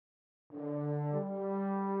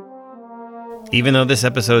Even though this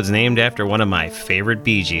episode's named after one of my favorite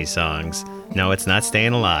Bee Gees songs, no, it's not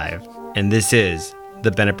Staying Alive. And this is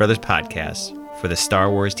the Bennett Brothers Podcast for the Star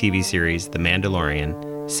Wars TV series The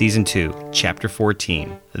Mandalorian, Season 2, Chapter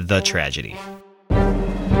 14, The Tragedy.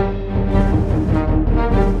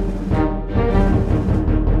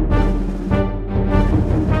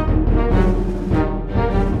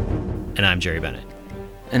 And I'm Jerry Bennett.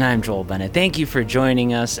 And I'm Joel Bennett. Thank you for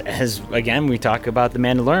joining us as, again, we talk about The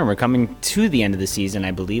Mandalorian. We're coming to the end of the season,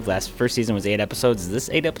 I believe. First season was 8 episodes. Is this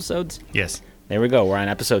 8 episodes? Yes. There we go. We're on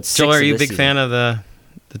episode 6 Joel, are you a this big season. fan of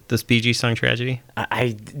this Bee Gees song, Tragedy?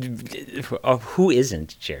 Who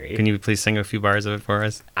isn't, Jerry? Can you please sing a few bars of it for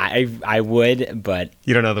us? I would, but...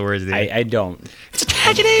 You don't know the words, do you? I don't. It's a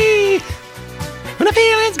tragedy! When the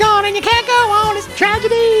feeling's gone and you can't go on, it's a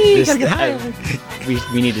tragedy! You gotta get higher.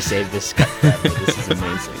 We need to save this. This is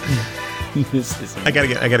amazing. This is amazing.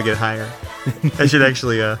 I gotta get higher. I should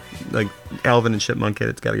actually, like Alvin and Chipmunk it.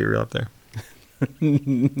 It's gotta get real up there.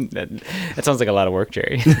 That sounds like a lot of work,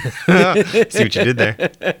 Jerry. See what you did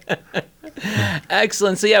there.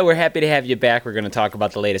 Excellent. So yeah, we're happy to have you back. We're going to talk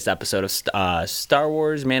about the latest episode of Star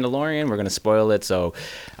Wars Mandalorian. We're going to spoil it, so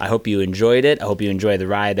I hope you enjoyed it. I hope you enjoy the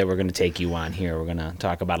ride that we're going to take you on here. We're going to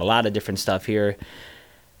talk about a lot of different stuff here.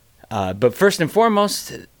 But first and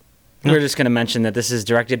foremost, we're just going to mention that this is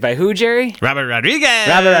directed by who, Jerry? Robert Rodriguez!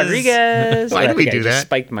 Why do we do I that? just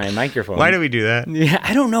spiked my microphone. Why do we do that? Yeah,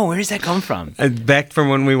 I don't know. Where does that come from? Back from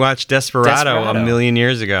when we watched Desperado a million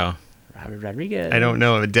years ago. Robert Rodriguez. I don't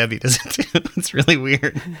know. Debbie does it too. It's really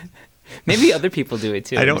weird. Maybe other people do it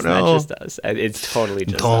too. I don't it's know. Not just us. It's totally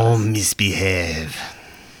just us. Don't misbehave.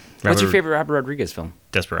 What's your favorite Robert Rodriguez film?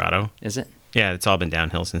 Desperado. Is it? Yeah, it's all been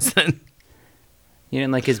downhill since then. You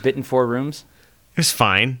didn't like his bit in 4 Rooms? It was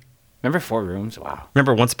fine. Remember 4 Rooms? Wow.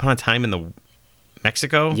 Remember Once Upon a Time in the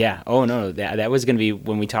Mexico? Yeah. Oh, no. That was going to be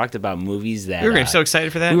when we talked about movies that... We were so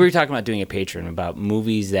excited for that. We were talking about doing a Patreon about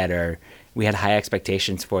movies that we had high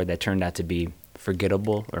expectations for that turned out to be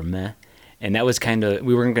forgettable or meh. And that was kind of...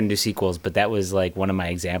 We weren't going to do sequels, but that was like one of my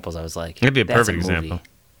examples. I was like... It'd be a perfect movie. example.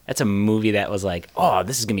 That's a movie that was like, oh,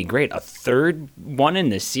 this is going to be great. A third one in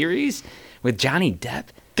the series with Johnny Depp?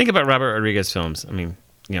 Think about Robert Rodriguez films. I mean,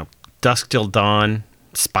 Dusk Till Dawn,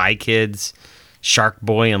 Spy Kids, Shark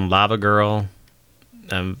Boy and Lava Girl,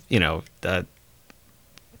 the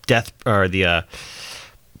Death, or the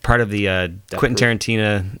part of the Quentin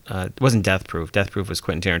Tarantino, it wasn't Death Proof. Death Proof was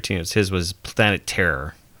Quentin Tarantino's. His was Planet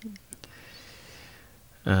Terror.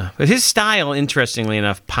 But his style, interestingly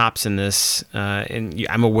enough, pops in this, and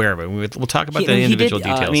I'm aware of it. We'll talk about the individual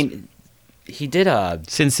details. He did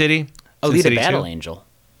Sin City? Alita Battle Angel.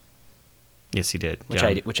 Yes, he did.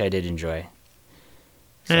 Which I did enjoy.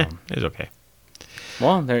 So. It was okay.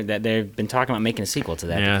 Well, they've been talking about making a sequel to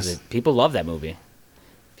that. Yes. Because people love that movie.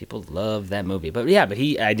 People love that movie. But yeah,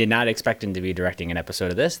 I did not expect him to be directing an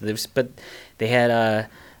episode of this. But they had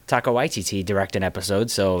Taika Waititi direct an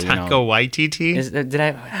episode, so Taika Waititi?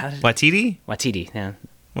 Waititi? Waititi, yeah.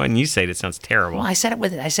 When you say it, it sounds terrible. Well, I said it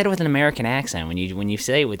with an American accent. When you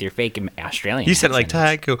say it with your fake Australian, you said it like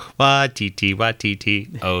accent, Taika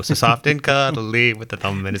Waititi. Oh, so soft and cuddly with the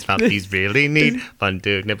thumb in his mouth. He's really neat. Fun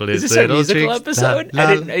to nibble his little Is this a musical cheeks. episode?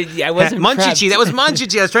 I wasn't Munchichi. prepped. That was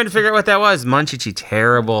Munchichi. I was trying to figure out what that was. Munchichi.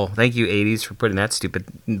 Terrible. Thank you, 80s, for putting that stupid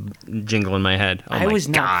jingle in my head. Oh, I was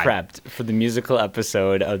not prepped for the musical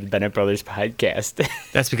episode of the Bennett Brothers podcast.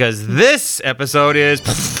 That's because this episode is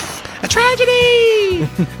a tragedy.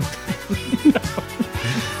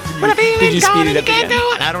 Did you speed it up again?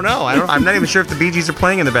 I don't know. I'm not even sure if the Bee Gees are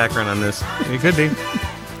playing in the background on this. It could be.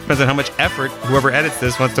 Depends on how much effort whoever edits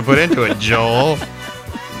this wants to put into it, Joel.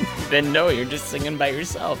 Then no, you're just singing by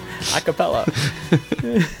yourself, a cappella.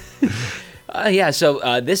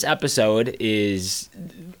 So this episode is...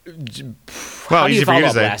 Well, how do you easy for follow you to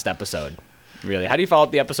up say. last episode? Really? How do you follow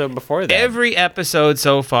up the episode before that? Every episode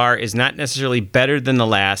so far is not necessarily better than the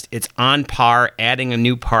last. It's on par, adding a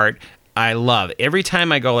new part. I love every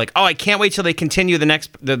time I go like, oh, I can't wait till they continue the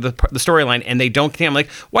storyline, and they don't continue. I'm like,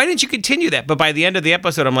 why didn't you continue that? But by the end of the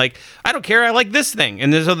episode, I'm like, I don't care. I like this thing.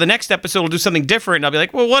 And then, so the next episode will do something different. And I'll be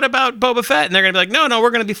like, well, what about Boba Fett? And they're going to be like, no,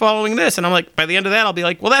 we're going to be following this. And I'm like, by the end of that, I'll be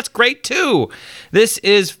like, well, that's great too. This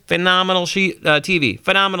is phenomenal TV.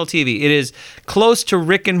 Phenomenal TV. It is close to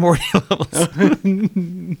Rick and Morty levels.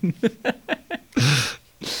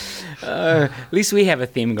 At least we have a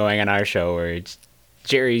theme going on our show where it's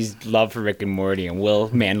Jerry's love for Rick and Morty, and will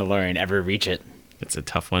Mandalorian ever reach it? It's a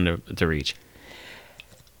tough one to reach.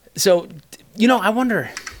 So, I wonder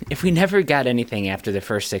if we never got anything after the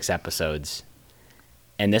first 6 episodes,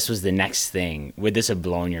 and this was the next thing, would this have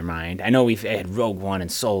blown your mind? I know we've had Rogue One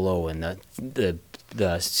and Solo and the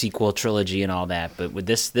the sequel trilogy and all that. But with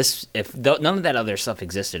this, if none of that other stuff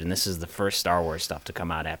existed, and this is the first Star Wars stuff to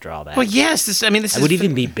come out after all that. Well, yes, this would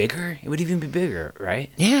even be bigger. It would even be bigger, right?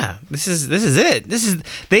 Yeah, this is it.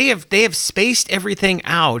 They have spaced everything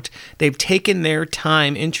out. They've taken their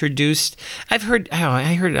time, introduced. I heard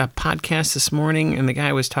a podcast this morning, and the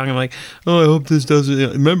guy was talking like, "Oh, I hope this doesn't.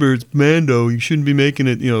 Remember, it's Mando. You shouldn't be making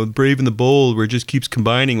it, Brave and the Bold, where it just keeps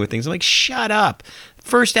combining with things." I'm like, shut up.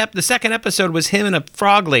 The second episode was him and a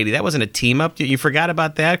frog lady. That wasn't a team up. You forgot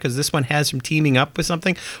about that because this one has him teaming up with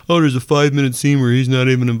something. Oh, there's a 5-minute scene where he's not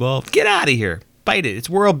even involved. Get out of here. Bite it. It's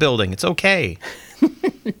world building. It's okay.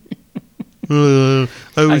 Dang,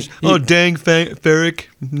 Ferric.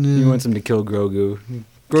 He wants him to kill Grogu.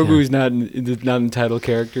 Grogu's not an title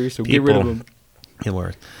character, so get rid of him. It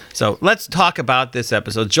works. So let's talk about this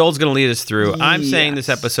episode. Joel's going to lead us through. Yes. I'm saying this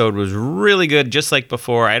episode was really good, just like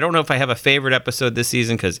before. I don't know if I have a favorite episode this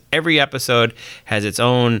season because every episode has its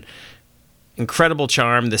own incredible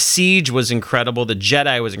charm. The Siege was incredible. The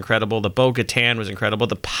Jedi was incredible. The Bo-Katan was incredible.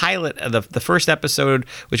 The pilot, the first episode,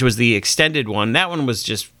 which was the extended one, that one was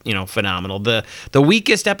just phenomenal. The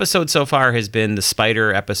weakest episode so far has been the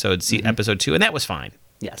Spider episode, episode 2, and that was fine.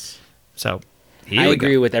 Yes. So I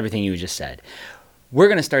agree with everything you just said. We're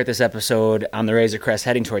going to start this episode on the Razor Crest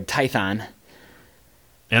heading toward Tython.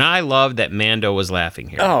 And I love that Mando was laughing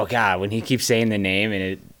here. Oh, God, when he keeps saying the name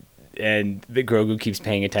and the Grogu keeps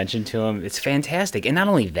paying attention to him, it's fantastic. And not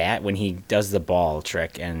only that, when he does the ball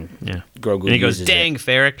trick and Grogu and he goes, "Dang,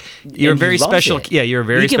 Ferric, you're a very special kid." Yeah, you're a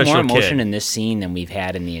very special kid. We get more emotion in this scene than we've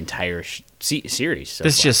had in the entire series so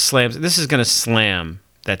This far. just slams. This is going to slam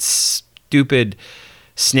that stupid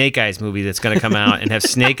Snake Eyes movie that's going to come out and have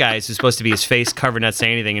Snake Eyes who's supposed to be his face covered, not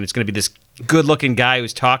saying anything, and it's going to be this good-looking guy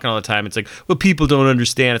who's talking all the time. It's like, well, people don't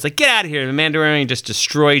understand. It's like, get out of here. The Mandalorian just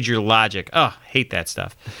destroyed your logic. Oh, hate that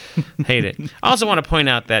stuff. Hate it. I also want to point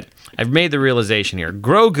out that I've made the realization here.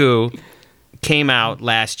 Grogu came out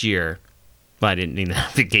last year. Well, I didn't even know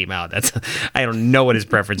if it came out. I don't know what his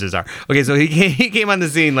preferences are. Okay, so he came on the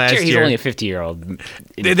scene last year. He's only a 50-year-old.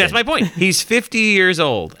 That's my point. He's 50 years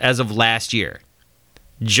old as of last year.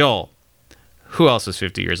 Joel, who else was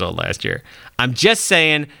 50 years old last year? I'm just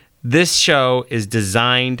saying this show is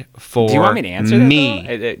designed for me. Do you want me to answer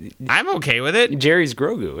that, though? I'm okay with it. Jerry's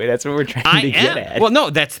Grogu. That's what we're trying to get at. Well,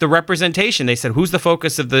 no, that's the representation. They said, who's the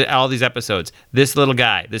focus of all these episodes? This little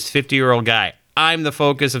guy, this 50-year-old guy. I'm the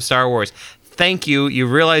focus of Star Wars. Thank you. You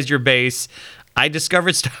realized your base. I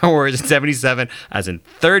discovered Star Wars in 1977. I was in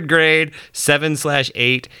 3rd grade,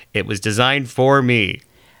 7/8. It was designed for me.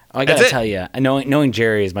 Oh, I gotta tell you, knowing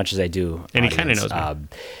Jerry as much as I do, and he kind of knows me.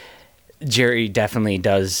 Jerry definitely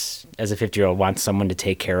does, as a 50-year-old, wants someone to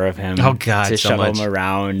take care of him. Oh God, to so shuttle much. him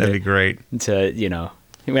around. That'd be great.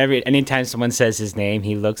 Anytime someone says his name,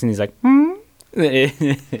 he looks and he's like, "Hmm."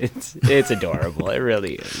 It's adorable. It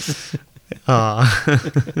really is.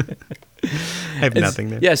 Aww. I have nothing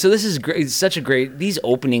there. Yeah, so this is great. It's such a great. These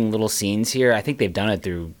opening little scenes here, I think they've done it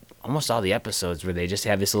through almost all the episodes where they just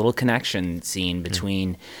have this little connection scene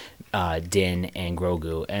between Din and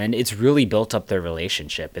Grogu, and it's really built up their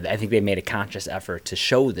relationship. And I think they made a conscious effort to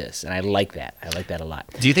show this, and I like that. I like that a lot.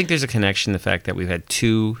 Do you think there's a connection, the fact that we've had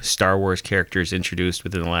 2 Star Wars characters introduced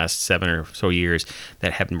within the last 7 or so years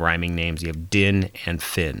that have rhyming names? You have Din and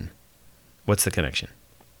Finn. What's the connection?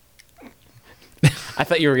 I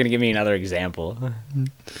thought you were going to give me another example.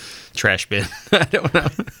 Trash bin. I don't know.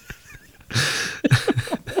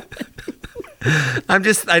 I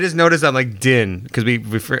just noticed I'm like Din because we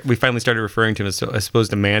finally started referring to him as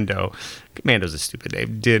opposed to Mando. Mando's a stupid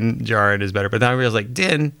name. Din Djarin is better, but then I realized like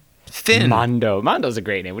Din, Finn. Mondo's a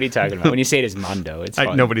great name. What are you talking about? When you say it as Mondo, it's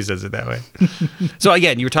fun. Nobody says it that way. So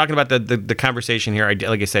again, you were talking about the conversation here.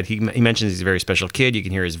 Like I said, he mentions he's a very special kid. You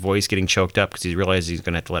can hear his voice getting choked up because he realizes he's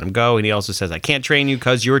going to have to let him go. And he also says, "I can't train you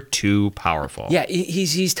because you're too powerful." Yeah,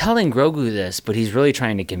 he's telling Grogu this, but he's really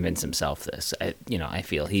trying to convince himself this. I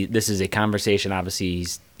feel this is a conversation. Obviously,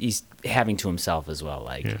 he's having to himself as well.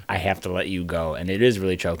 Like, I have to let you go, and it is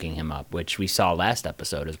really choking him up, which we saw last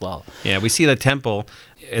episode as well. Yeah, we see the temple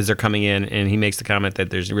as they're coming in, and he makes the comment that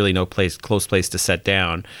there's really no close place to set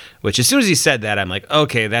down. Which, as soon as he said that, I'm like,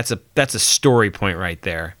 okay, that's a story point right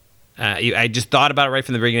there. I just thought about it right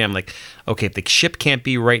from the beginning. I'm like, okay, if the ship can't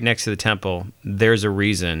be right next to the temple, there's a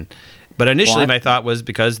reason. But initially, my thought was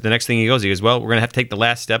because the next thing he goes, well, we're going to have to take the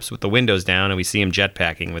last steps with the windows down, and we see him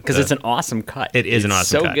jetpacking. Because it's an awesome cut. It's an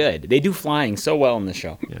awesome cut. So good. They do flying so well in the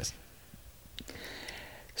show. Yes.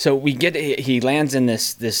 So he lands in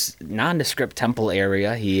this nondescript temple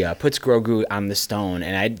area. He puts Grogu on the stone,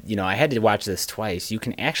 and I had to watch this twice. You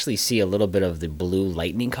can actually see a little bit of the blue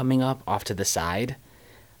lightning coming up off to the side.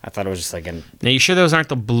 I thought it was just like Now, you sure those aren't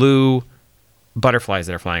the blue butterflies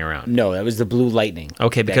that are flying around? No, that was the blue lightning.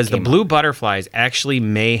 Okay, because the blue butterflies actually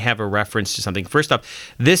may have a reference to something. First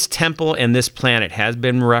off, this temple and this planet has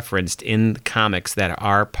been referenced in comics that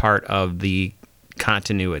are part of the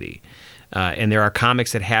continuity. And there are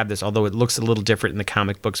comics that have this, although it looks a little different in the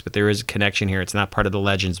comic books, but there is a connection here. It's not part of the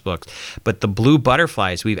Legends books. But the blue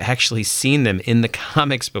butterflies, we've actually seen them in the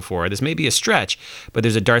comics before. This may be a stretch, but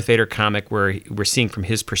there's a Darth Vader comic where we're seeing from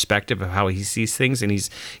his perspective of how he sees things, and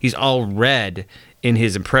he's all red in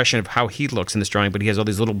his impression of how he looks in this drawing, but he has all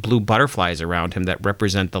these little blue butterflies around him that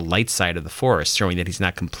represent the light side of the Force, showing that he's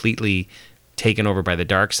not completely taken over by the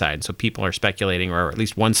dark side. So people are speculating, or at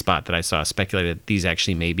least one spot that I saw speculated that these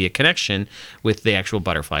actually may be a connection with the actual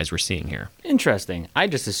butterflies we're seeing here. Interesting. I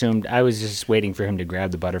was just waiting for him to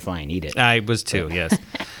grab the butterfly and eat it. I was too, yes.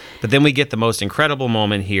 But then we get the most incredible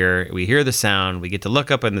moment here. We hear the sound, we get to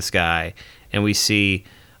look up in the sky, and we see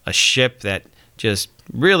a ship that just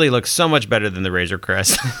really looks so much better than the Razor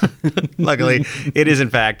Crest. Luckily, it is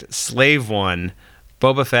in fact Slave One,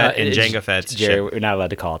 Boba Fett and Jango Fett's Jerry, ship. we're not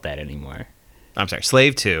allowed to call it that anymore. I'm sorry,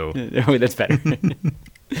 Slave 2. Oh, that's better.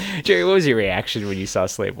 Jerry, what was your reaction when you saw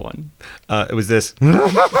Slave 1? It was this. Oh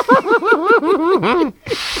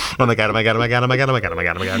my god, oh my god, oh my god, oh my god, oh my god, oh my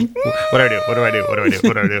god, oh my god. What do I do? What do I do? What do I do?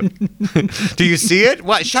 What do I do? Do you see it?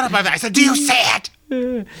 What? Shut up, I said, do you see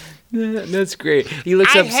it? That's great. He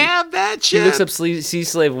looks I up. have that ship. He looks up Sea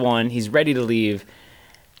Slave 1. He's ready to leave.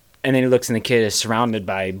 And then he looks and the kid is surrounded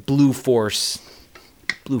by blue force,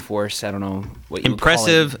 I don't know what you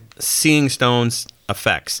impressive would call it. seeing stones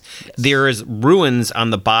effects. Yes. There is ruins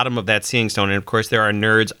on the bottom of that seeing stone, and of course there are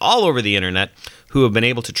nerds all over the internet who have been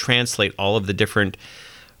able to translate all of the different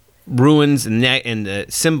ruins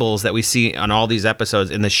and symbols that we see on all these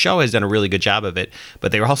episodes, and the show has done a really good job of it.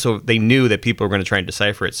 But they knew that people were going to try and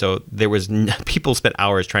decipher it, so people spent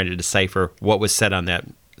hours trying to decipher what was said on that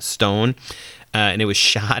stone. And it was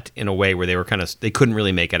shot in a way where they couldn't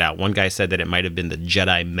really make it out. One guy said that it might have been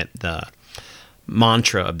the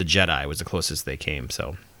mantra of the Jedi was the closest they came.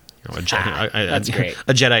 So, that's great.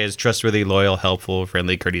 A Jedi is trustworthy, loyal, helpful,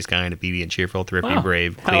 friendly, courteous, kind, obedient, cheerful, thrifty,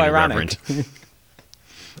 brave, clean, and reverent.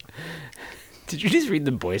 Did you just read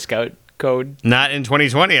the Boy Scout code? Not in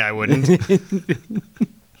 2020, I wouldn't.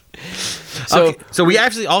 So we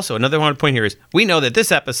actually also, another one point here is, we know that this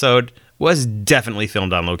episode was definitely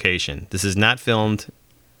filmed on location. This is not filmed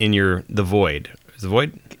in the Void. Is the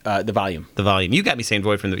Void? The Volume. The Volume. You got me saying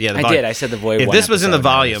Void from the Volume. I did. I said the Void. If this was in the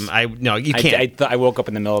Volume, you can't. I woke up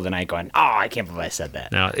in the middle of the night going, "Oh, I can't believe I said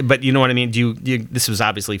that." No, but you know what I mean. This was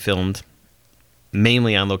obviously filmed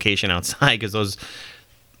mainly on location outside because those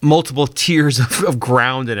multiple tiers of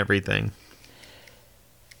ground and everything.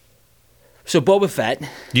 So Boba Fett.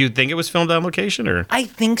 Do you think it was filmed on location, or? I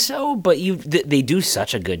think so, but they do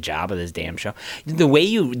such a good job of this damn show. The way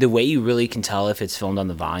you really can tell if it's filmed on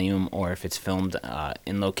the Volume or if it's filmed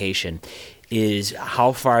in location is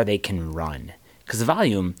how far they can run. Because the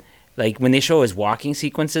Volume, like when they show his walking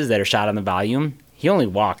sequences that are shot on the Volume, he only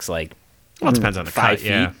walks like it depends on the 5 cut, feet,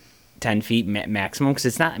 yeah. 10 feet maximum. Because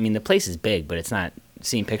it's not. I mean, the place is big, but it's not.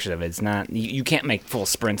 Seeing pictures of it, it's not. You can't make full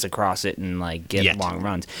sprints across it and like get long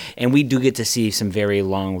runs. And we do get to see some very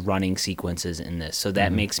long running sequences in this, so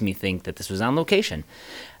that makes me think that this was on location.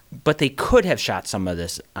 But they could have shot some of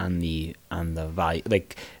this on the Volume,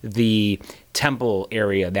 like the temple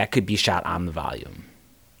area. That could be shot on the Volume.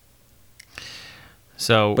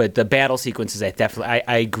 So, but the battle sequences, I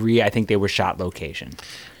agree. I think they were shot location.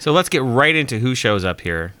 So let's get right into who shows up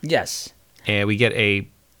here. Yes, and we get a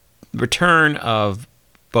return of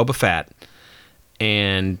Boba Fett,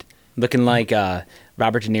 and looking like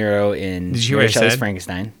Robert De Niro in Mary Shelley's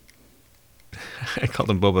Frankenstein. I called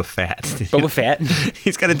him Boba Fett. Boba Fett.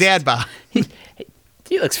 He's got a dad bod. He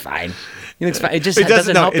looks fine. He looks fine. It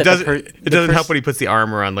doesn't help. It doesn't help when he puts the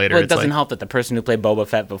armor on later. Well, it doesn't help that the person who played Boba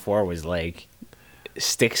Fett before was like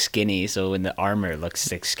stick skinny. So in the armor, it looks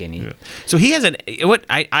stick skinny. Yeah. So he has what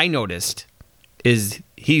I noticed is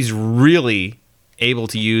he's really able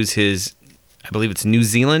to use his, I believe it's New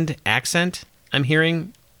Zealand accent. I'm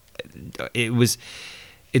hearing it's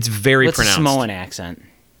very What's pronounced. A Samoan accent.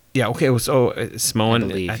 Yeah. Okay. So Samoan, I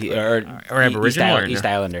believe, or Aboriginal, East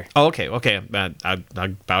Islander. Oh, okay. I'll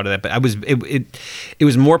bow to that. But it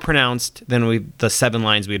was more pronounced than the 7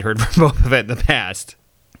 lines we'd heard from Boba Fett in the past.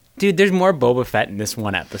 Dude, there's more Boba Fett in this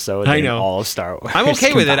one episode than all of Star Wars. I'm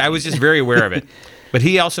okay with it. I was just very aware of it. But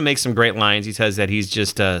he also makes some great lines. He says that he's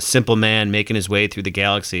just a simple man making his way through the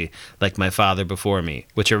galaxy like my father before me,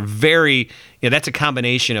 which are very, that's a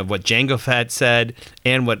combination of what Jango Fett said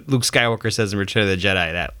and what Luke Skywalker says in Return of the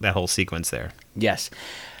Jedi, that whole sequence there. Yes.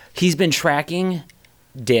 He's been tracking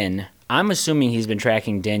Din. I'm assuming he's been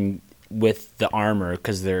tracking Din with the armor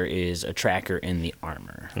because there is a tracker in the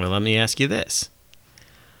armor. Well, let me ask you this.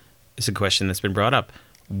 It's a question that's been brought up.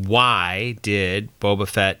 Why did Boba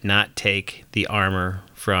Fett not take the armor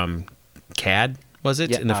from Cad, was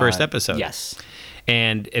it, in the first episode? Yes.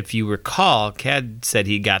 And if you recall, Cad said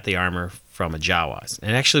he got the armor from a Jawas.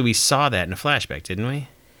 And actually, we saw that in a flashback, didn't we?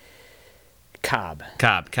 Cobb.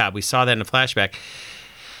 We saw that in a flashback.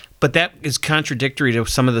 But that is contradictory to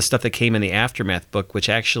some of the stuff that came in the Aftermath book, which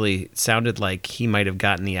actually sounded like he might have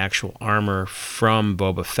gotten the actual armor from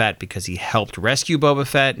Boba Fett because he helped rescue Boba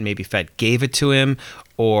Fett, and maybe Fett gave it to him.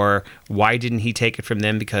 Or why didn't he take it from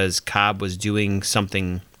them? Because Cobb was doing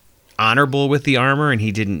something honorable with the armor and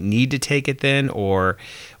he didn't need to take it then? Or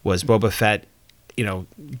was Boba Fett,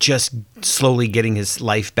 just slowly getting his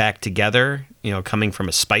life back together, coming from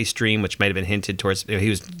a spice dream, which might have been hinted towards.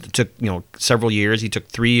 Took several years. He took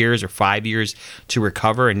 3 years or 5 years to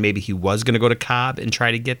recover, and maybe he was going to go to Cobb and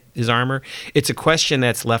try to get his armor. It's a question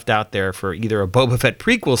that's left out there for either a Boba Fett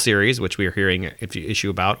prequel series, which we are hearing an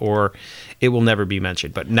issue about, or it will never be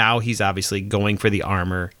mentioned. But now he's obviously going for the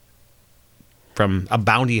armor from a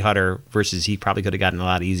bounty hunter versus he probably could have gotten a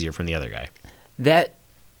lot easier from the other guy. That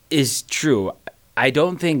is true. I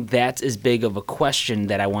don't think that's as big of a question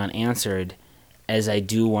that I want answered as I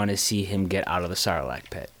do want to see him get out of the Sarlacc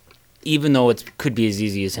pit. Even though it could be as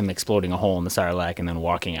easy as him exploding a hole in the Sarlacc and then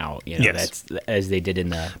walking out. Yes. That's as they did in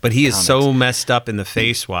the But he comics. is so messed up in the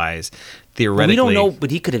face-wise, theoretically. Well, we don't know,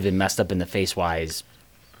 but he could have been messed up in the face-wise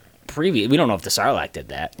previous. We don't know if the Sarlacc did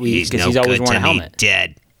that. He's no he's always good worn to a helmet. me,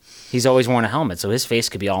 dead. He's always worn a helmet, so his face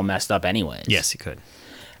could be all messed up anyways. Yes, he could.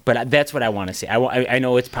 But that's what I want to see. I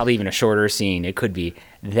know it's probably even a shorter scene. It could be.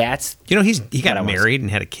 That's he got married and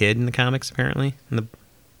had a kid in the comics apparently.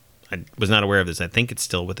 I was not aware of this. I think it's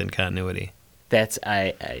still within continuity. That's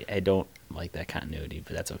I don't like that continuity,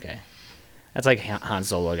 but that's okay. That's like Han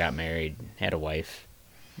Solo got married, had a wife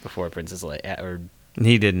before Princess Leia, or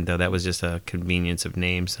He didn't though. That was just a convenience of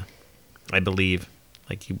names, I believe.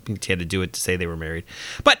 Like he had to do it to say they were married.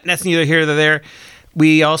 But that's neither here nor there.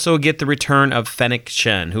 We also get the return of Fennec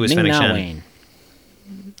Shen. Who is Fennec Shen? Wayne.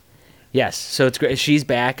 Yes, so it's great. She's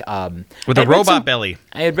back with a robot belly.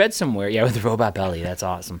 I had read somewhere, with the robot belly. That's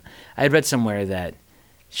awesome. I had read somewhere that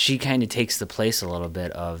she kind of takes the place a little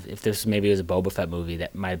bit of, if this maybe was a Boba Fett movie,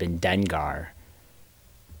 that might have been Dengar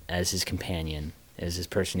as his companion, as his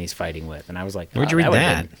person he's fighting with. And I was like, where'd you read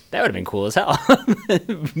that? That would have been cool as hell.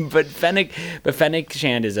 but Fennec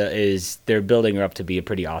Shand is they're building her up to be a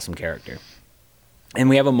pretty awesome character. And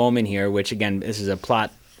we have a moment here, which again, this is a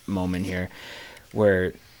plot moment here,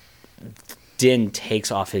 where Din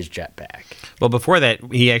takes off his jetpack. Well, before that,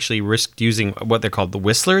 he actually risked using what they're called, the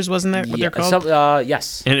Whistlers, wasn't that what they're called?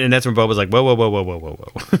 Yes. And that's when Boba's like,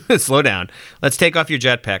 whoa, slow down. Let's take off your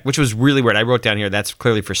jetpack, which was really weird. I wrote down here, that's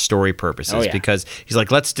clearly for story purposes, because he's like,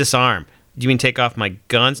 let's disarm. Do you mean take off my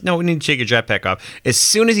guns? No, we need to take your jetpack off. As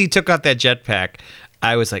soon as he took off that jetpack,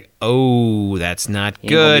 I was like, "Oh, that's not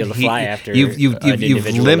good." You've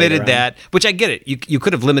limited that, which I get it. You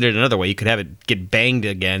could have limited it another way. You could have it get banged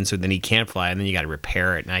again, so then he can't fly, and then you got to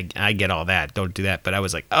repair it. And I get all that. Don't do that. But I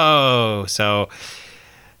was like, "Oh, so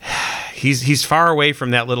he's far away from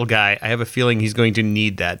that little guy." I have a feeling he's going to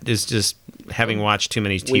need that. It's just having watched too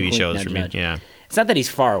many TV shows for me. Yeah, it's not that he's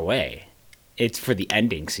far away. It's for the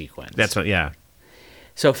ending sequence. That's what. Yeah.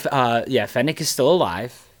 So Fennec is still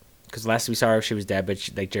alive. Because last we saw her, she was dead, but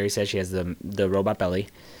like Jerry said, she has the robot belly.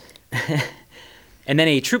 And then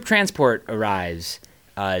a troop transport arrives.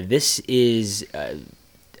 This is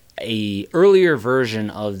a earlier version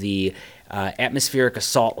of the atmospheric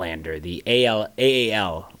assault lander, the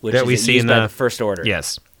AAL, which that we is see used in by the the First Order.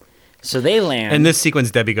 Yes. So they land. In this sequence,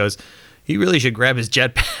 Debbie goes, he really should grab his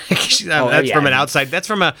jetpack. That's from an outside. That's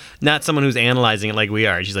from not someone who's analyzing it like we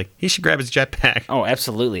are. She's like, he should grab his jetpack. Oh,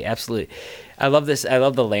 absolutely, absolutely. I love this. I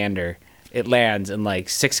love the lander. It lands and like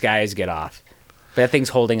 6 guys get off. But that thing's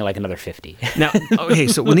holding like another 50. Now, okay,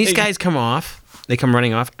 so when these guys come off, they come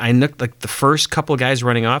running off. I looked like the first couple guys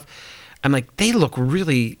running off. I'm like, they look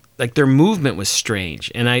really like their movement was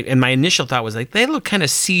strange, and my initial thought was like they look kind of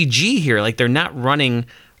CG here, like they're not running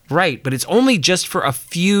right, but it's only just for a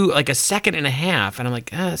few, like a second and a half, and I'm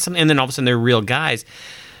like, and then all of a sudden they're real guys.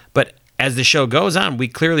 But as the show goes on, we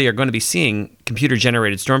clearly are going to be seeing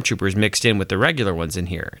computer-generated stormtroopers mixed in with the regular ones in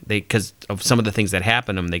here. Because of some of the things that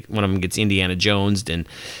happen, one of them gets Indiana Jonesed, and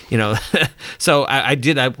So I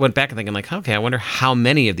went back and thinking like, okay, I wonder how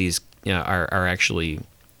many of these are actually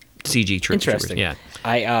CG troopers. Interesting.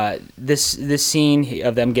 Yeah. This scene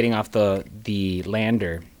of them getting off the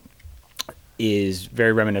lander is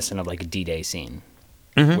very reminiscent of like a D-Day scene.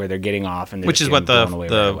 where they're getting off and they're Which just is what getting blown away right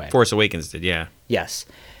the away. Force Awakens did, yeah. Yes.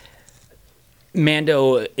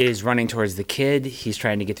 Mando is running towards the kid. He's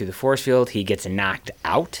trying to get through the force field. He gets knocked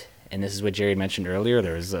out, and this is what Jerry mentioned earlier.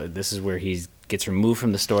 This is where he gets removed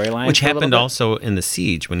from the storyline. Which happened also in the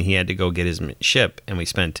Siege when he had to go get his ship, and we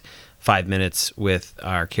spent 5 minutes with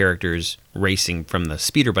our characters racing from the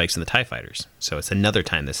speeder bikes and the TIE fighters. So it's another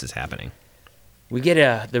time this is happening. We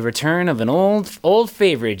get the return of an old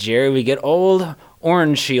favorite, Jerry. We get old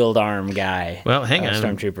orange shield arm guy. Well, hang on,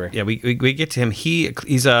 stormtrooper. Yeah, we get to him.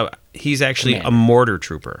 He's actually Commander. a mortar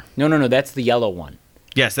trooper. No, that's the yellow one.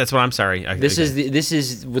 Yes, that's what I'm sorry. This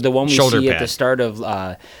is the one we Shoulder see pad. at the start of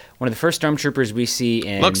one of the first stormtroopers we see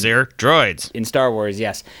in. Look, Zir, droids. In Star Wars,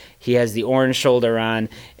 yes. He has the orange shoulder on,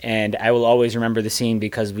 and I will always remember the scene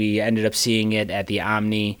because we ended up seeing it at the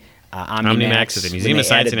Omnimax at the Museum of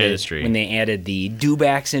Science and Industry. When they added the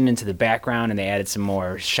dewbacks into the background and they added some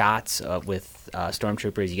more shots with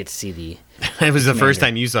stormtroopers, you get to see the. It was the first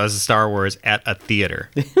time you saw Star Wars at a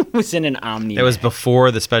theater. It was in an Omnimax. It was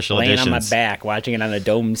before the special laying editions. on my back, watching it on a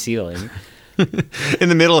dome ceiling. In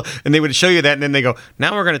the middle, and they would show you that, and then they go,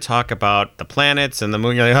 now we're going to talk about the planets and the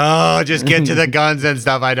moon. You're like, oh, just get to the guns and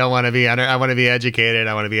stuff. I don't want to be I want to be educated.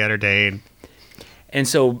 I want to be entertained. And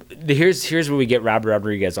so here's where we get Robert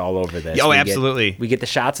Rodriguez all over this. Oh, absolutely. We get the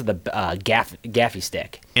shots of the gaffy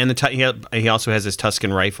stick. And he also has his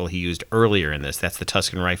Tuscan rifle he used earlier in this. That's the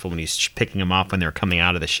Tuscan rifle when he's picking them off when they're coming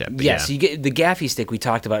out of the ship. But yes, yeah. you get the gaffy stick we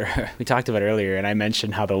talked about earlier, and I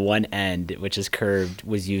mentioned how the one end, which is curved,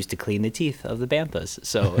 was used to clean the teeth of the banthas.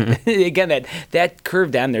 So again, that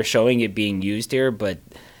curved end, they're showing it being used here, but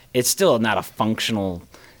it's still not a functional.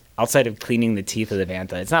 Outside of cleaning the teeth of the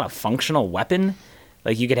bantha, it's not a functional weapon.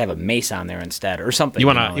 Like, you could have a mace on there instead or something. You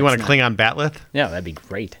want a Klingon batleth? Yeah, that'd be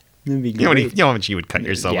great. That'd be You know how much you would cut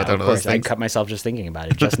yourself with one of those I things? cut myself just thinking about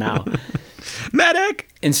it just now. Medic!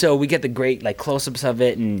 And so we get the great close-ups of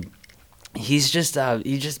it, and he's just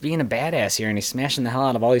being a badass here, and he's smashing the hell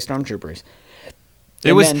out of all these stormtroopers.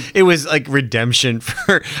 It was like redemption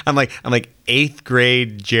for I'm like 8th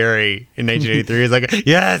grade Jerry in 1983. He's like,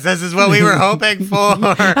 yes, this is what we were hoping for.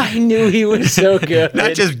 I knew he was so good.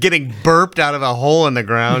 Not just getting burped out of a hole in the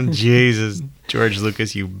ground. Jesus, George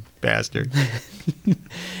Lucas, you bastard.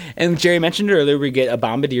 And Jerry mentioned earlier, we get a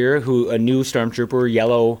bombardier, a new stormtrooper,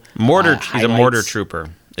 yellow Mortar. He's a mortar highlights. trooper,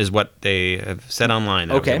 is what they have said online.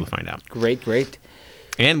 I was able to find out. Great.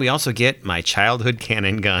 And we also get my childhood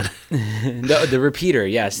cannon gun. The repeater,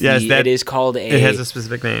 yes. It is called a. It has a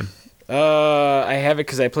specific name. I have it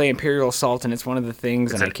because I play Imperial Assault, and it's one of the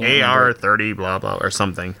things, It's and I an can't AR-30 blah blah or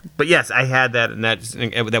something. But yes, I had that, and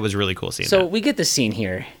that was really cool seeing. So that. we get the scene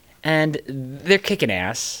here, and they're kicking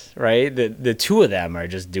ass, right? The two of them are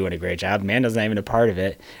just doing a great job. Mando's not even a part of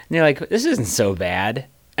it, and they're like, "This isn't so bad."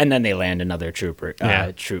 And then they land another troop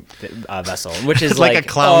vessel, which is it's like a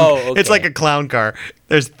clown. Oh, okay. It's like a clown car.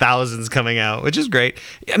 There's thousands coming out, which is great.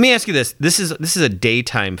 Let me ask you this: this is a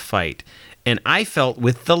daytime fight, and I felt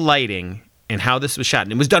with the lighting and how this was shot,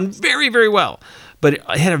 and it was done very, very well. But it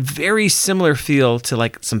had a very similar feel to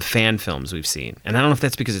like some fan films we've seen, and I don't know if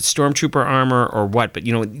that's because it's stormtrooper armor or what. But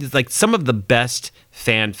it's like some of the best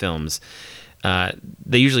fan films.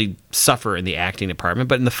 They usually suffer in the acting department,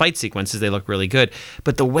 but in the fight sequences, they look really good.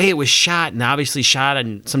 But the way it was shot, and obviously shot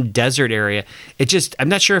in some desert area, I'm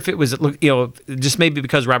not sure if it was, just maybe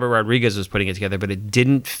because Robert Rodriguez was putting it together, but it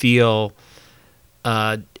didn't feel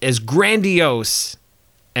as grandiose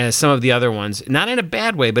as some of the other ones. Not in a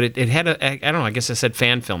bad way, but it had I don't know, I guess I said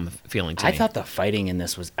fan film feeling to me. I thought the fighting in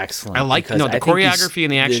this was excellent. I like, the choreography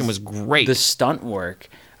and the action was great. The stunt work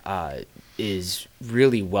is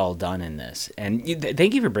really well done in this. And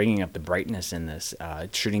thank you for bringing up the brightness in this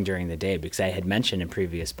shooting during the day, because I had mentioned in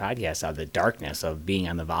previous podcasts how the darkness of being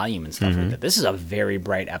on the volume and stuff like that. This is a very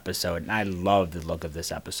bright episode, and I love the look of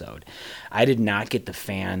this episode. I did not get the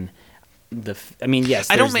fan. Yes,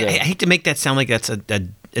 I hate to make that sound like that's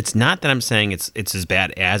it's not that I'm saying it's as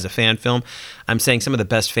bad as a fan film. I'm saying some of the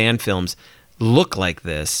best fan films look like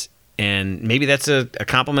this. And maybe that's a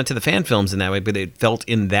compliment to the fan films in that way, but it felt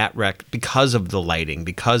in that wreck because of the lighting,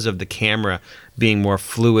 because of the camera being more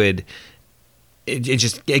fluid.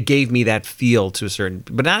 It gave me that feel to a certain,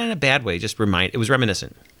 but not in a bad way. It was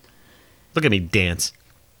reminiscent. Look at me dance,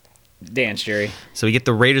 Jerry. So we get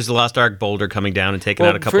the Raiders of the Lost Ark boulder coming down and taking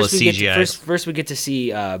out a couple of CGI. First, we get to see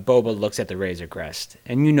Boba looks at the Razor Crest,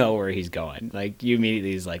 and you know where he's going. Like, you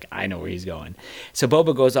immediately is like, I know where he's going. So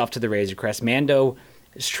Boba goes off to the Razor Crest. Mando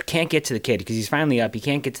can't get to the kid because he's finally up. He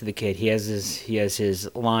can't get to the kid. He has his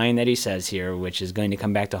line that he says here, which is going to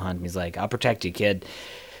come back to haunt him. He's like, "I'll protect you, kid,"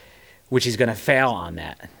 which he's going to fail on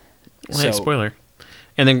that. Well, hey, spoiler.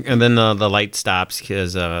 And then the light stops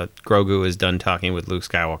because Grogu is done talking with Luke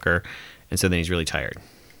Skywalker, and so then he's really tired.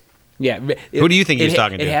 Yeah. Who do you think he was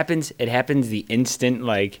talking to? It happens the instant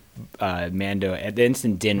Mando, at the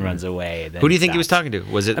instant Din runs away. Who do you think he was talking to?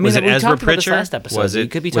 Was it we Ezra talked about this Pritchard? last episode. You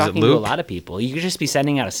could be talking to a lot of people. You could just be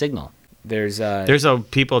sending out a signal.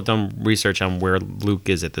 People have done research on where Luke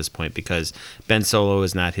is at this point because Ben Solo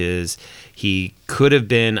is not his. He could have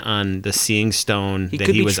been on the Seeing Stone. He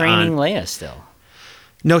could be training Leia still.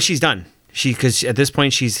 No, she's done. Because at this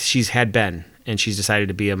point she's had Ben and she's decided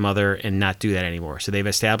to be a mother and not do that anymore. So they've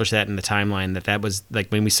established that in the timeline that was like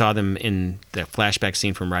when we saw them in the flashback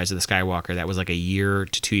scene from Rise of the Skywalker. That was like a year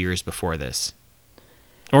to 2 years before this.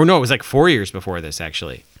 Or no, it was like 4 years before this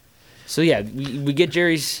actually. So yeah, we get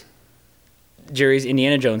Jerry's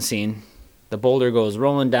Indiana Jones scene. The boulder goes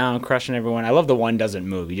rolling down, crushing everyone. I love the one doesn't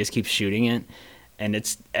move. He just keeps shooting it. And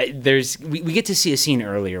we get to see a scene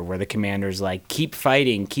earlier where the commander's like, keep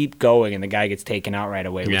fighting, keep going, and the guy gets taken out right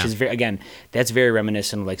away, which is that's very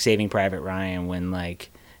reminiscent of like Saving Private Ryan when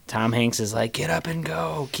like Tom Hanks is like, get up and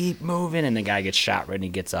go, keep moving, and the guy gets shot right when he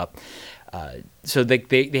gets up. So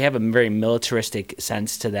they have a very militaristic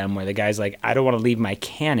sense to them where the guy's like, I don't want to leave my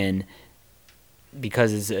cannon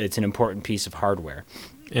because it's an important piece of hardware.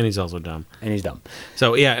 And he's also dumb. And he's dumb.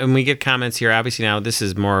 So, yeah, and we get comments here. Obviously, now this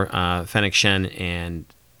is more Fennec Shen and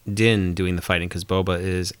Din doing the fighting because Boba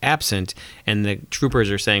is absent. And the troopers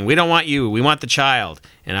are saying, we don't want you. We want the child.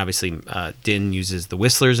 And obviously, Din uses the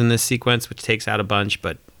whistlers in this sequence, which takes out a bunch.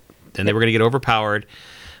 But then they were going to get overpowered.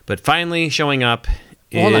 But finally showing up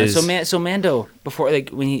is... Hold on. So Mando, before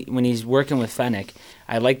when he's working with Fennec,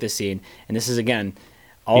 I like this scene. And this is, again...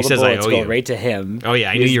 All the bullets go right to him. Oh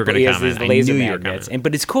yeah, I knew you were going to comment. I knew you were coming.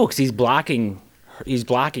 But it's cool because he's blocking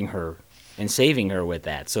her and saving her with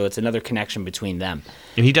that. So it's another connection between them.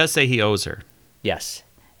 And he does say he owes her. Yes,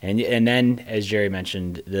 and then as Jerry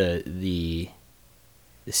mentioned, the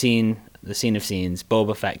scene of scenes,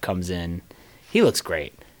 Boba Fett comes in. He looks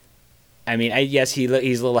great. I mean, he's a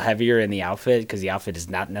little heavier in the outfit because the outfit is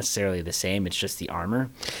not necessarily the same. It's just the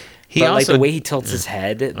armor. But the way he tilts his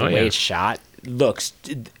head, the way it's shot. Looks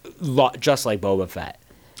just like Boba Fett.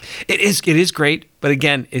 It is great, but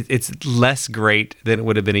again, it's less great than it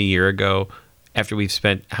would have been a year ago after we've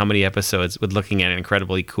spent how many episodes with looking at an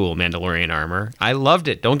incredibly cool Mandalorian armor. I loved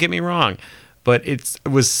it, don't get me wrong, but it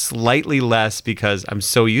was slightly less because I'm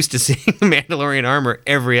so used to seeing Mandalorian armor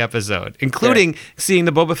every episode, including seeing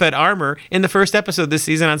the Boba Fett armor in the first episode this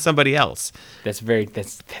season on somebody else.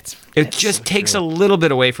 It just takes a little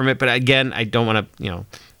bit away from it, but again, I don't want to,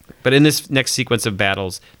 But in this next sequence of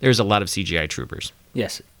battles, there's a lot of CGI troopers.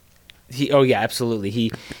 Yes. Absolutely.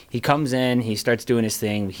 He comes in, he starts doing his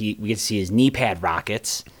thing. We get to see his knee pad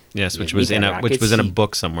rockets. Yes, which was in a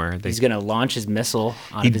book somewhere. He's going to launch his missile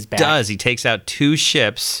out of his back. He does. He takes out 2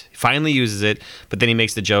 ships, finally uses it, but then he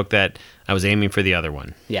makes the joke that I was aiming for the other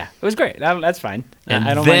one. Yeah, it was great. That's fine. And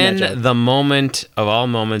I don't mind that then the moment of all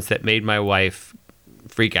moments that made my wife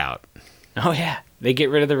freak out. Oh, yeah. They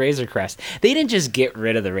get rid of the Razor Crest. They didn't just get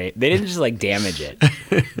rid of They didn't just damage it.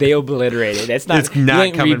 They obliterate it. It's not you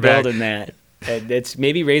ain't coming rebuilding back. that. It's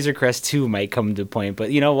maybe Razor Crest 2 might come to a point,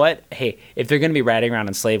 but you know what? Hey, if they're going to be riding around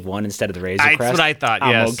on Slave 1 instead of the Razor Crest, that's what I thought.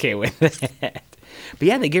 I'm okay with that. But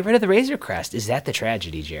yeah, they get rid of the Razor Crest. Is that the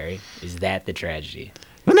tragedy, Jerry? Is that the tragedy?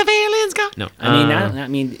 When the aliens go. No, I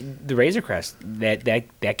mean, the Razor Crest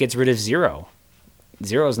that gets rid of Zero.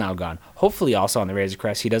 Zero's now gone. Hopefully, also on the Razor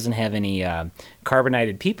Crest, he doesn't have any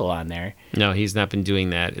carbonated people on there. No, he's not been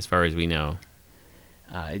doing that as far as we know.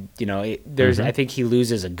 I think he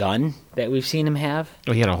loses a gun that we've seen him have.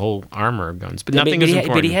 Oh, he had a whole armor of guns, but nothing is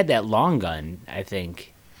important. But he had that long gun, I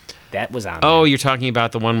think. That was on Oh, there. You're talking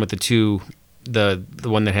about the one with the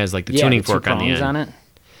one that has like the tuning fork on the end. On it.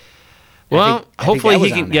 Well, hopefully he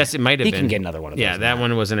can. Yes, it might have been. He can get another one of those. Yeah, that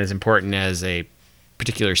one wasn't as important as a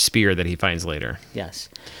particular spear that he finds later. Yes.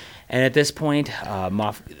 And at this point,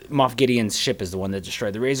 Moff Gideon's ship is the one that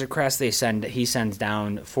destroyed the Razor Crest. He sends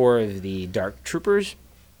down 4 of the Dark Troopers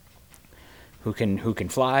who can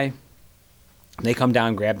fly. They come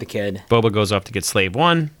down, grab the kid. Boba goes off to get Slave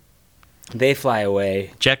 1. They fly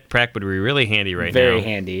away. Jetpack would be really handy now. Very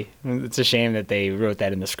handy. It's a shame that they wrote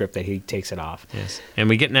that in the script that he takes it off. Yes. And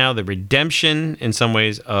we get now the redemption, in some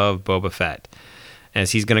ways, of Boba Fett,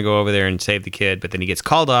 as he's going to go over there and save the kid, but then he gets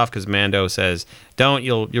called off because Mando says, don't,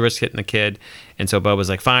 you'll risk hitting the kid. And so Boba's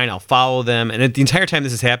like, fine, I'll follow them. And the entire time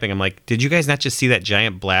this is happening, I'm like, did you guys not just see that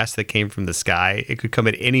giant blast that came from the sky? It could come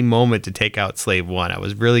at any moment to take out Slave 1. I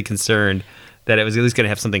was really concerned that it was at least going to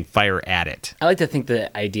have something fire at it. I like to think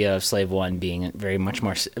the idea of Slave 1 being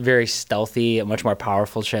very stealthy, a much more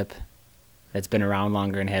powerful ship that's been around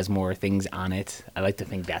longer and has more things on it. I like to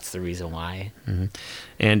think that's the reason why. Mm-hmm.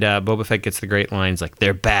 And Boba Fett gets the great lines like,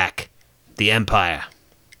 "They're back. The Empire.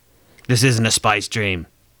 This isn't a spice dream.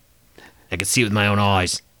 I can see it with my own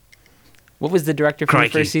eyes." What was the director for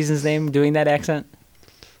Crikey. the first season's name doing that accent?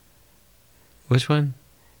 Which one?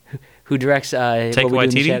 Who directs Taika What We Do in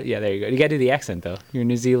the Waititi? Shadows? Yeah, there you go. You got to do the accent, though. Your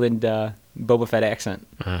New Zealand Boba Fett accent.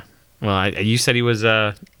 Well, you said he was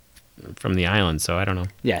from the island, so I don't know.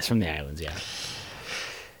 Yeah, it's from the islands, yeah.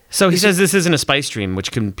 So he says this isn't a spice dream,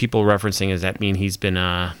 which can people referencing, does that mean he's been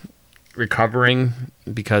recovering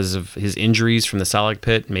because of his injuries from the Sarlacc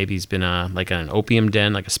pit? Maybe he's been like an opium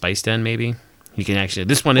den, like a spice den, maybe? He can actually,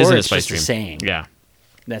 this one isn't a spice dream. Or it's just a saying. Yeah.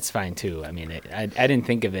 That's fine, too. I mean, I didn't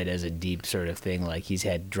think of it as a deep sort of thing, like he's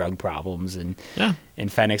had drug problems, and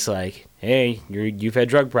Fennec's like, hey, you've had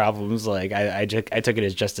drug problems. Like, I took it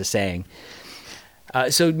as just a saying.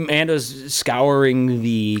 So Mando's scouring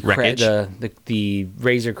the wreckage, the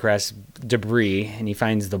Razor Crest debris, and he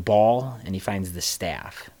finds the ball and he finds the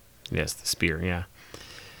staff. Yes, the spear, yeah.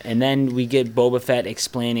 And then we get Boba Fett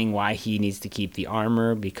explaining why he needs to keep the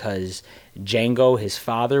armor, because Jango, his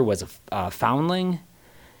father, was a foundling,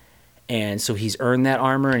 and so he's earned that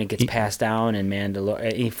armor, and it gets passed down. And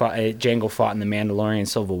Jango fought in the Mandalorian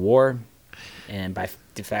Civil War, and by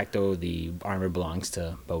de facto, the armor belongs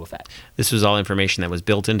to Boba Fett. This was all information that was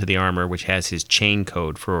built into the armor, which has his chain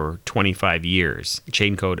code for 25 years.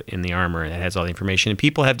 Chain code in the armor that has all the information. And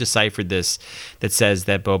people have deciphered this that says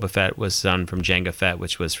that Boba Fett was son from Jango Fett,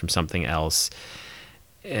 which was from something else.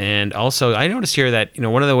 And also, I noticed here that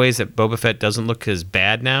one of the ways that Boba Fett doesn't look as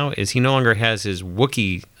bad now is he no longer has his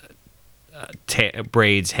Wookiee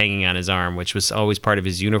braids hanging on his arm, which was always part of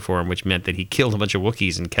his uniform, which meant that he killed a bunch of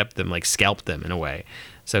Wookiees and kept them, like scalped them in a way.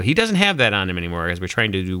 So he doesn't have that on him anymore, as we're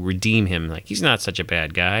trying to redeem him. Like, he's not such a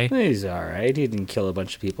bad guy. He's all right. He didn't kill a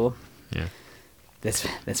bunch of people. Yeah. That's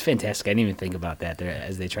fantastic. I didn't even think about that there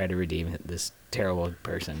as they try to redeem this terrible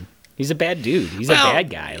person. He's a bad dude. He's a bad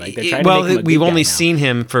guy. Like, they're trying to make him a good we've only guy now. seen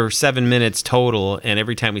him for 7 minutes total, and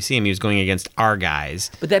every time we see him, he was going against our guys.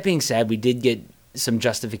 But that being said, we did get some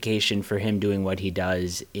justification for him doing what he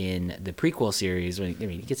does in the prequel series. He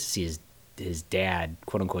gets to see his dad,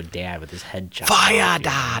 quote unquote dad, with his head chopped off. Fire,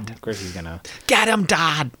 Dad! Of course he's gonna Get him,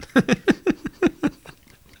 Dad!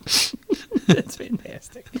 That's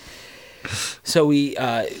fantastic. So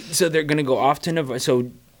so they're gonna go off to Navarro.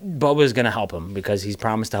 So Boba's gonna help him because he's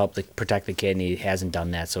promised to help protect the kid, and he hasn't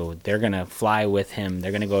done that. So they're gonna fly with him.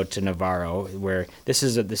 They're gonna go to Navarro, where this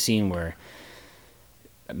is the scene where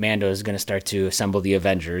Mando is going to start to assemble the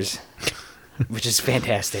Avengers, which is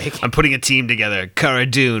fantastic. I'm putting a team together. Cara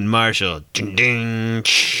Dune, Marshall. Ding, ding.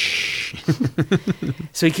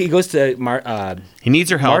 So he goes to he needs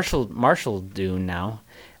her help. Marshall Dune now.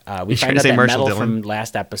 We He's trying find to out say that Marshall medal Dillon. from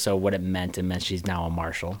last episode, what it meant. It meant she's now a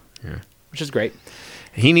Marshal, which is great.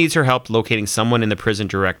 He needs her help locating someone in the prison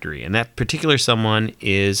directory, and that particular someone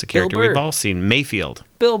is a character we've all seen, Mayfield.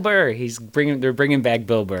 Bill Burr. They're bringing back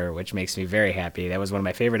Bill Burr, which makes me very happy. That was one of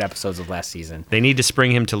my favorite episodes of last season. They need to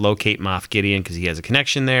spring him to locate Moff Gideon because he has a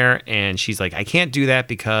connection there, and she's like, I can't do that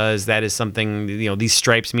because that is something, these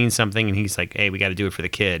stripes mean something, and he's like, hey, we got to do it for the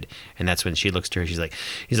kid. And that's when she looks to her, she's like,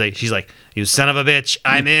 you son of a bitch,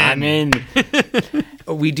 I'm in. I'm in.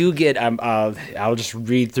 We do get, I'll just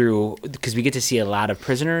read through, because we get to see a lot of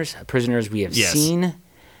prisoners we have seen.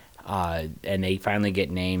 And they finally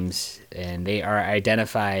get names, and they are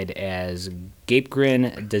identified as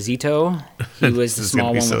Gapegrin Dazito. He was the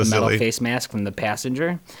small one with the metal face mask from The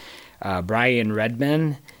Passenger. Brian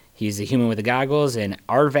Redman, he's the human with the goggles, and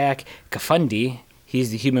Arvak Kafundi,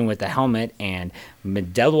 he's the human with the helmet, and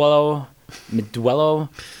Meduello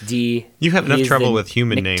D. You have enough trouble with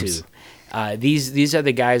human Niktu. names. These are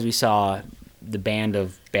the guys we saw, the band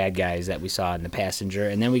of bad guys that we saw in The Passenger,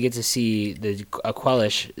 and then we get to see the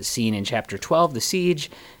Quellish scene in Chapter 12, The Siege.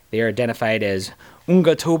 They are identified as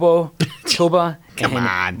Unga Toba, Come and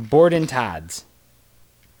on. Borden Todds.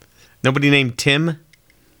 Nobody named Tim?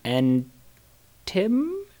 And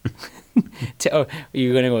Tim?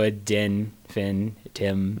 You're going to go with Din, Finn,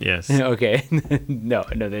 Tim? Yes. Okay. No,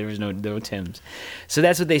 there was no Tims. So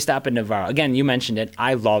that's what they stop in Navarro. Again, you mentioned it.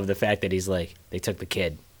 I love the fact that he's like, they took the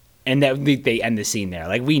kid. And that they end the scene there.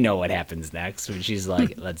 Like, we know what happens next. When she's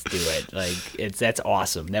like, let's do it. Like, that's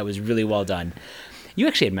awesome. That was really well done. You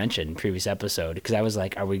actually had mentioned in previous episode, because I was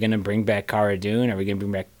like, are we going to bring back Cara Dune? Are we going to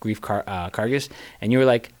bring back Greef Kargas? And you were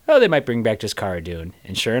like, oh, they might bring back just Cara Dune.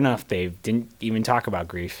 And sure enough, they didn't even talk about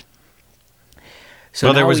Greef.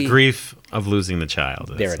 So there was grief of losing the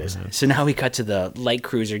child. There it is. So now we cut to the light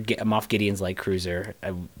cruiser, Moff Gideon's light cruiser.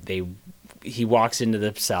 They he walks into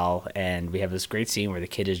the cell, and we have this great scene where the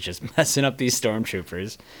kid is just messing up these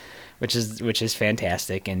stormtroopers, which is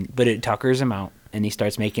fantastic. But it tuckers him out, and he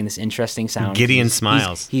starts making this interesting sound. Gideon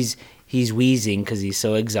smiles. He's wheezing because he's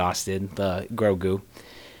so exhausted. The Grogu,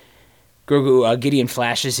 Gideon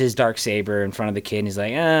flashes his dark saber in front of the kid, and he's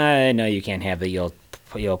like, "I know you can't have it. You'll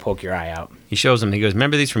poke your eye out." He shows him. He goes,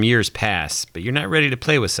 "Remember these from years past, but you're not ready to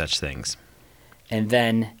play with such things." And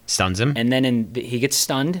then stuns him. And then he gets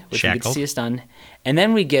stunned, which we get to see a stun. And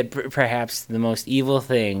then we get perhaps the most evil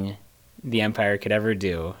thing the Empire could ever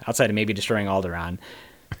do, outside of maybe destroying Alderaan.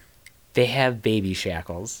 They have baby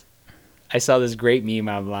shackles. I saw this great meme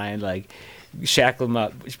online, like, shackle them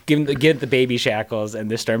up, give the baby shackles,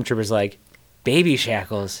 and the stormtrooper's like, baby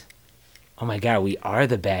shackles? Oh my God, we are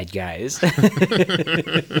the bad guys.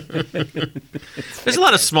 There's a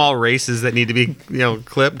lot of small races that need to be,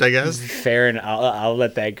 clipped, I guess. Fair, and I'll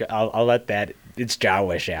let that go. I'll let that. It's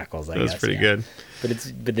Jawa shackles, I guess. That's pretty good.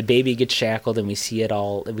 But the baby gets shackled, and we see it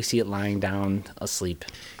lying down asleep.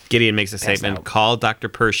 Gideon makes a statement. Out. Call Dr.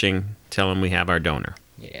 Pershing. Tell him we have our donor.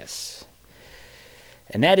 Yes.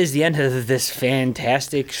 And that is the end of this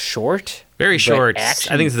fantastic short. Very short. I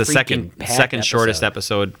think it's the second episode. shortest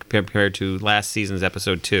episode compared to last season's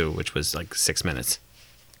episode 2, which was like 6 minutes.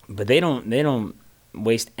 But they don't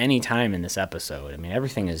waste any time in this episode. I mean,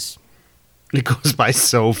 everything is. It goes by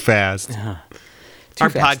so fast. Our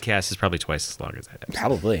fast. podcast is probably twice as long as that episode.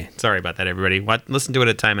 Probably. Sorry about that, everybody. Listen to it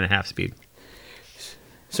at time and a half speed.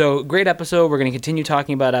 So, great episode. We're going to continue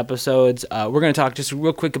talking about episodes. We're going to talk just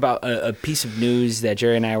real quick about a piece of news that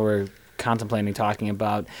Jerry and I were contemplating talking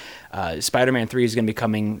about. Spider-Man 3 is going to be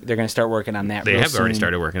coming. They're going to start working on that. They have already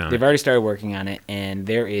started working on it. They've already started working on it, and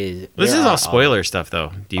this is all spoiler stuff,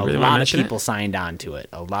 though. Do you really want to mention it? A lot of people signed on to it.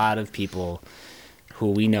 A lot of people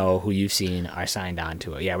who we know, who you've seen, are signed on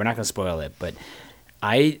to it. Yeah, we're not going to spoil it, but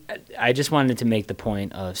I just wanted to make the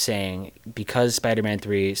point of saying, because Spider-Man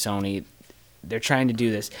 3, Sony, they're trying to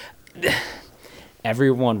do this.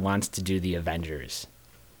 Everyone wants to do the Avengers.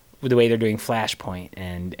 The way they're doing Flashpoint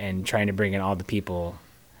and trying to bring in all the people.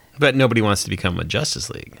 But nobody wants to become a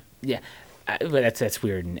Justice League. Yeah, but that's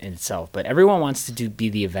weird in itself. But everyone wants to be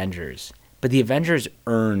the Avengers. But the Avengers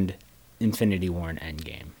earned Infinity War and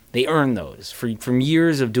Endgame. They earned those from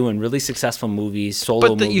years of doing really successful movies, solo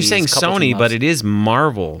movies. But you're saying Sony, but it is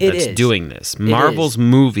Marvel that's doing this. Marvel's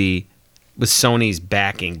movie with Sony's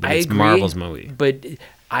backing, but it's Marvel's movie. But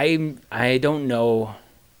I don't know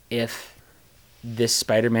if this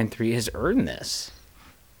Spider-Man 3 has earned this.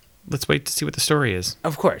 Let's wait to see what the story is.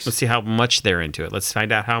 Of course. Let's see how much they're into it. Let's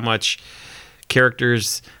find out how much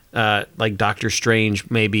characters like Doctor Strange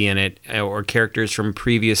may be in it, or characters from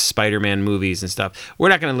previous Spider-Man movies and stuff. We're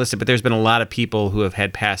not going to list it, but there's been a lot of people who have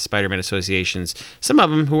had past Spider-Man associations. Some of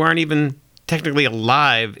them who aren't even technically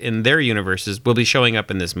alive in their universes will be showing up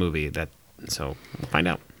in this movie. So we'll find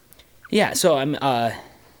out. Yeah, so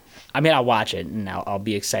I'll watch it and I'll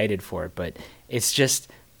be excited for it, but it's just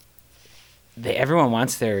everyone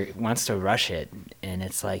wants to rush it, and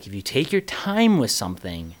it's like, if you take your time with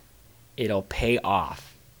something, it'll pay off.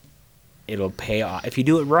 It'll pay off if you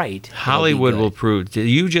do it right. Hollywood will prove.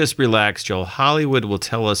 You just relax, Joel. Hollywood will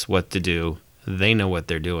tell us what to do. They know what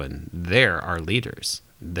they're doing. They're our leaders.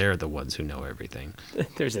 They're the ones who know everything.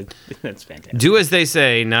 That's fantastic. Do as they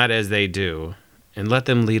say, not as they do, and let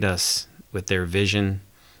them lead us with their vision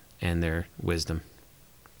and their wisdom.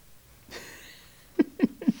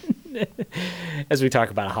 As we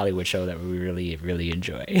talk about a Hollywood show that we really, really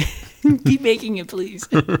enjoy. Keep making it, please.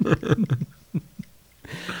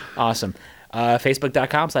 Awesome.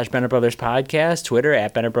 Facebook.com/Bennett Brothers Podcast, Twitter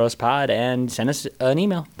 @BennettBrosPod, and send us an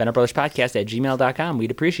email, BennettBrothersPodcast@gmail.com.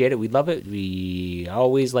 We'd appreciate it. We'd love it. We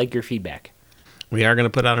always like your feedback. We are going to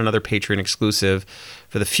put out another Patreon exclusive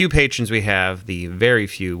for the few patrons we have, the very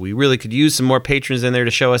few. We really could use some more patrons in there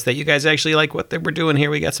to show us that you guys actually like what we're doing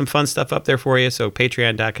here. We got some fun stuff up there for you. So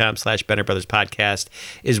patreon.com/Bennett Brothers Podcast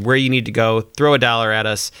is where you need to go. Throw $1 at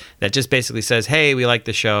us. That just basically says, hey, we like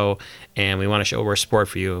the show and we want to show our support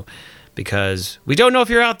for you, because we don't know if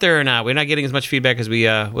you're out there or not. We're not getting as much feedback as we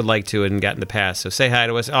would like to and got in the past. So say hi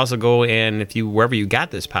to us. Also go in, wherever you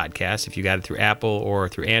got this podcast, if you got it through Apple or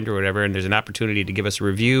through Android or whatever, and there's an opportunity to give us a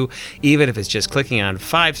review, even if it's just clicking on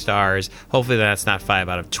 5 stars. Hopefully that's not 5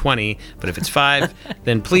 out of 20, but if it's 5,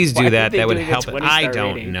 then please do that. That would help. I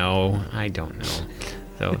don't know.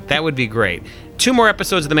 So that would be great. 2 more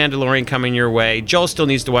episodes of The Mandalorian coming your way. Joel still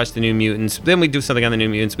needs to watch The New Mutants. Then we do something on The New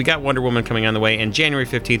Mutants. We got Wonder Woman coming on the way, and January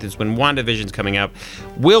 15th is when WandaVision's coming up.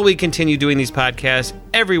 Will we continue doing these podcasts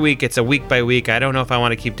every week? It's a week by week. I don't know if I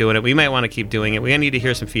want to keep doing it. We might want to keep doing it. We need to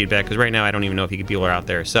hear some feedback, because right now I don't even know if people are out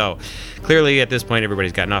there. So clearly at this point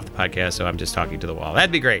everybody's gotten off the podcast, so I'm just talking to the wall.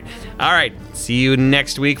 That'd be great. All right. See you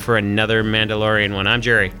next week for another Mandalorian one. I'm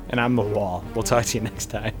Jerry. And I'm the wall. We'll talk to you next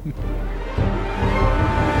time.